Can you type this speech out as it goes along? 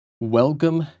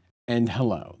Welcome and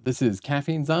hello. This is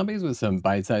Caffeine Zombies with some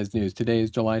bite-sized news. Today is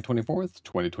July 24th,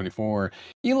 2024.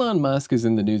 Elon Musk is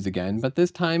in the news again, but this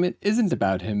time it isn't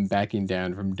about him backing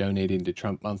down from donating to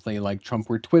Trump Monthly like Trump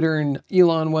were Twitter and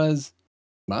Elon was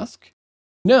Musk?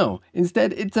 No,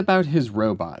 instead it's about his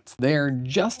robots. They're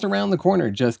just around the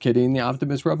corner. Just kidding. The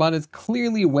Optimus robot is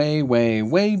clearly way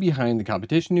behind the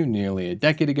competition who nearly a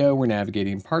decade ago were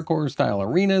navigating parkour-style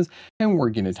arenas and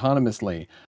working autonomously.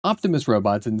 Optimus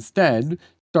robots instead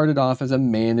started off as a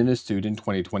man in a suit in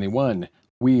 2021.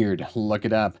 Weird, look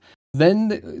it up.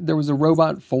 Then there was a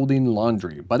robot folding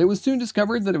laundry, but it was soon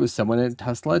discovered that it was someone at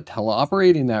Tesla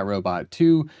teleoperating that robot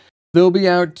to they'll be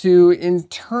out to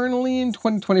internally in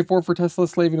 2024 for Tesla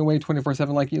slaving away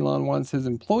 24/7 like Elon wants his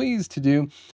employees to do.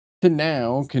 To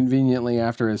now, conveniently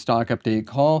after his stock update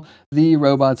call, the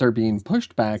robots are being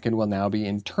pushed back and will now be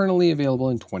internally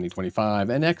available in 2025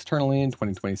 and externally in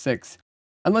 2026.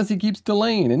 Unless he keeps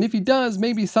delaying, and if he does,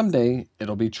 maybe someday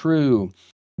it'll be true.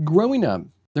 Growing up,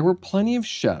 there were plenty of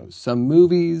shows, some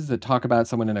movies that talk about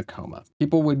someone in a coma.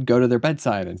 People would go to their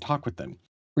bedside and talk with them,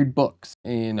 read books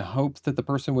in hopes that the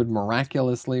person would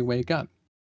miraculously wake up.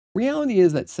 Reality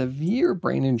is that severe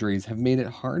brain injuries have made it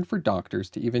hard for doctors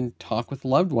to even talk with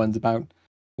loved ones about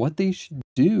what they should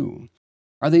do.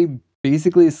 Are they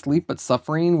basically asleep but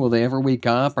suffering? Will they ever wake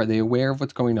up? Are they aware of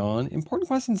what's going on? Important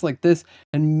questions like this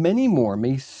and many more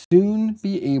may soon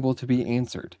be able to be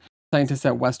answered. Scientists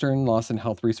at Western Lawson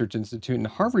Health Research Institute and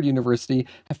Harvard University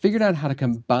have figured out how to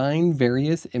combine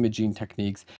various imaging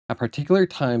techniques at particular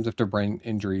times after brain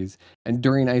injuries and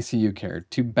during ICU care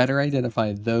to better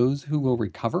identify those who will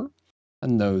recover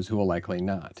and those who will likely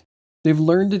not. They've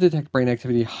learned to detect brain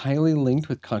activity highly linked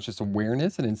with conscious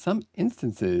awareness and, in some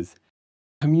instances,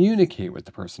 communicate with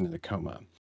the person in the coma.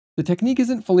 The technique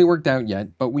isn't fully worked out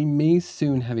yet, but we may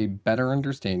soon have a better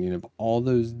understanding of all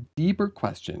those deeper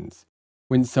questions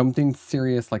when something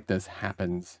serious like this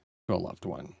happens to a loved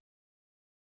one.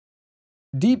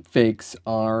 Deepfakes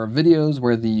are videos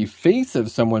where the face of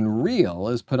someone real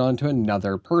is put onto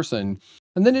another person,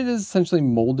 and then it is essentially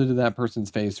molded to that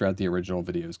person's face throughout the original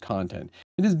video's content.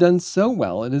 It is done so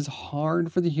well, it is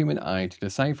hard for the human eye to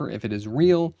decipher if it is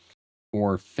real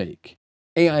or fake.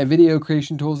 AI video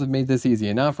creation tools have made this easy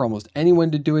enough for almost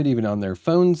anyone to do it, even on their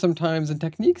phones sometimes, and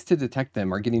techniques to detect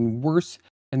them are getting worse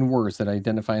and worse at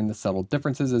identifying the subtle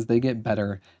differences as they get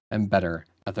better and better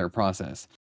at their process.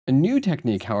 A new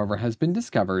technique, however, has been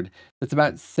discovered that's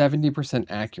about 70%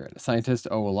 accurate. Scientist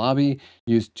Owolabi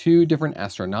used two different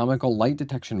astronomical light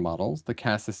detection models, the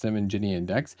CAS system and Gini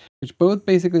index, which both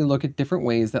basically look at different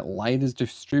ways that light is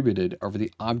distributed over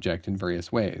the object in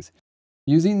various ways.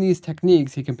 Using these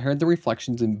techniques, he compared the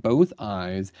reflections in both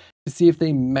eyes to see if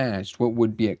they matched what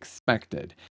would be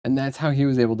expected, and that's how he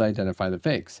was able to identify the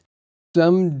fakes.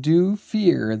 Some do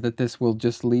fear that this will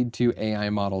just lead to AI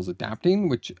models adapting,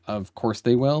 which of course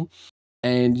they will,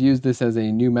 and use this as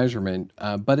a new measurement,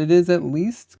 but it is at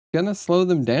least going to slow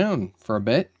them down for a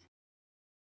bit.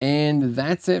 And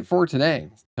that's it for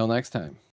today. Till next time.